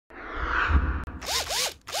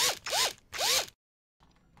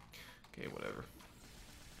Okay, whatever.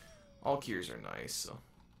 All gears are nice, so.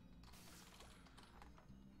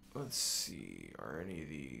 Let's see, are any of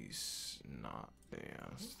these not? Yeah,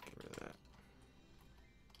 let's get rid of that.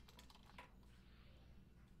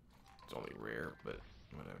 It's only rare, but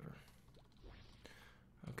whatever.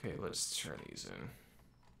 Okay, let's turn these in.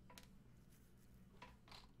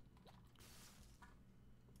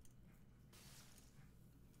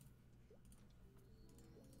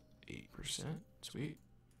 %, sweet.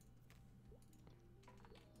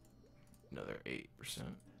 Another 8%.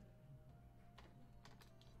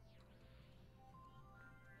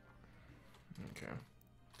 Okay.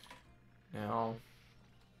 Now,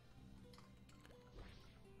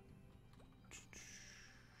 let's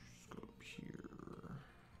go up here.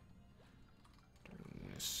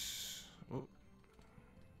 Turn this. Oh.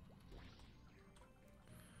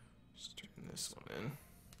 Just turn this one in.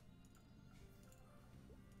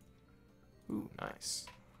 Ooh, nice.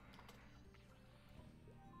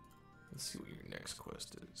 Let's see what your next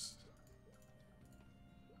quest is.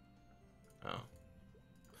 Oh.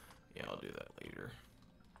 Yeah, I'll do that later.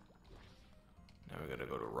 Now we gotta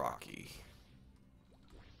go to Rocky.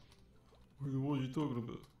 What are you talking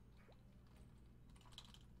about?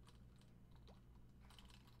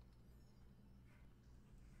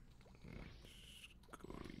 Let's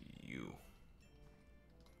go to you.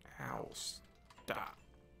 Ow, stop.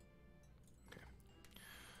 Okay.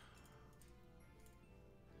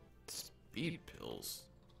 Speed pills.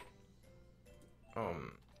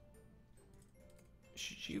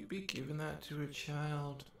 Should you be giving that to a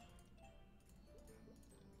child?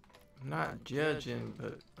 I'm not judging,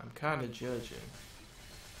 but I'm kind of judging.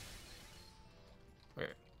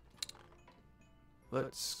 Okay.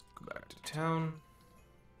 Let's go back to town.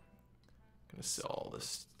 Gonna sell all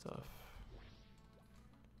this stuff.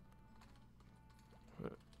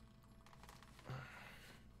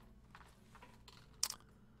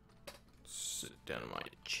 Sit down in my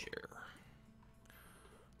chair.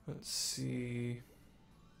 Let's see.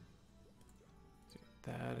 See what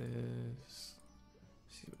that is.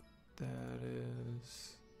 See what that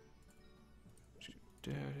is. See what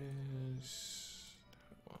that is.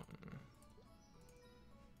 That one.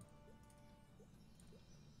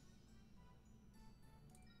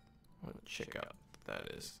 I want to check out what that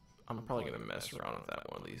is. I'm probably gonna mess around with that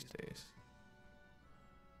one of these days.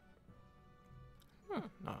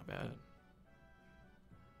 Not bad.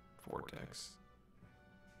 Vortex.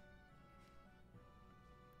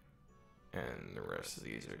 And the rest of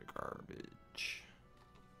these are garbage.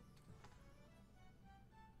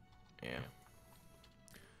 Yeah.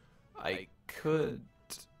 I could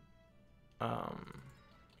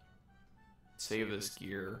save this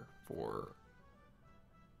gear for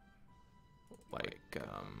like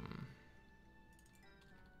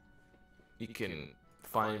you can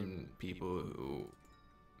find people who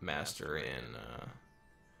master in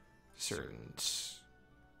certain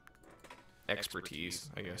expertise,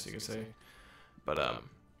 I guess you could say, but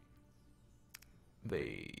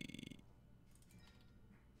they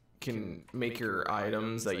can make your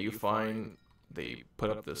items that you find. They put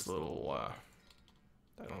up this little I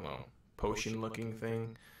don't know, potion looking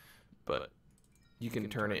thing, but you can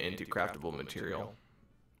turn it into craftable material,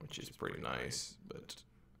 which is pretty nice, but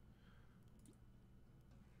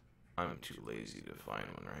I'm too lazy to find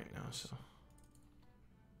one right now, so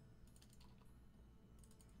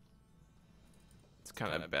it's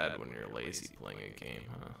kind of bad when you're lazy playing a game,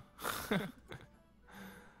 huh?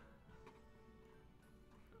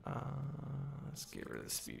 Let's get rid of the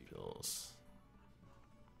speed pills.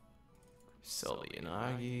 Sell the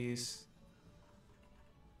Inagis.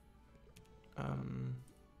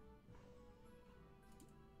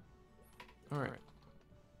 Alright.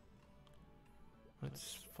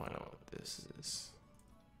 Let's find out what this is.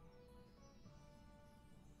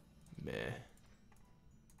 Meh.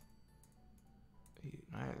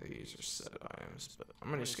 Neither of these are set items, but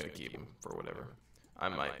I'm just gonna keep them for whatever. I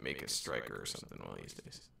might make a striker or something one of these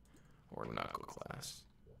days. Or knuckle class.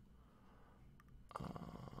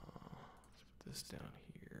 Let's put this down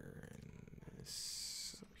here and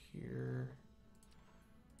this up here.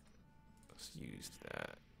 Let's use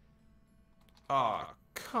that. Ah, oh,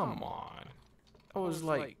 come on. I was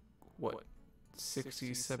like, what,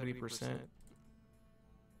 60, 70%?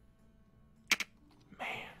 Man.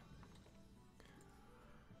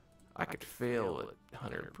 I could fail at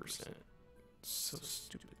 100%. So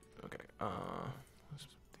stupid. Okay, let's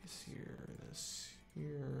put this here, this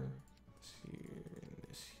here, this here, and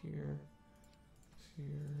this here, this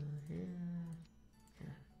here,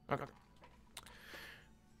 here. Okay.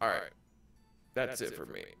 Alright. That's it for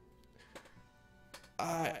me.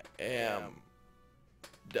 I am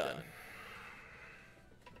done.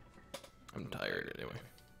 I'm tired anyway.